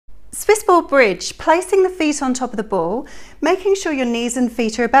Swiss ball bridge, placing the feet on top of the ball, making sure your knees and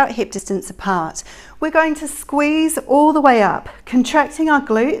feet are about hip distance apart. We're going to squeeze all the way up, contracting our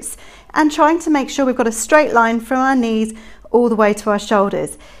glutes and trying to make sure we've got a straight line from our knees all the way to our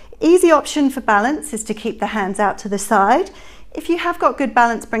shoulders. Easy option for balance is to keep the hands out to the side. If you have got good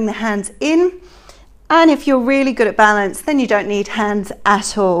balance, bring the hands in. And if you're really good at balance, then you don't need hands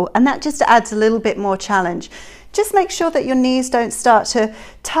at all. And that just adds a little bit more challenge. Just make sure that your knees don't start to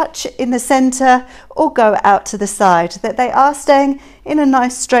touch in the center or go out to the side, that they are staying in a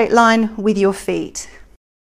nice straight line with your feet.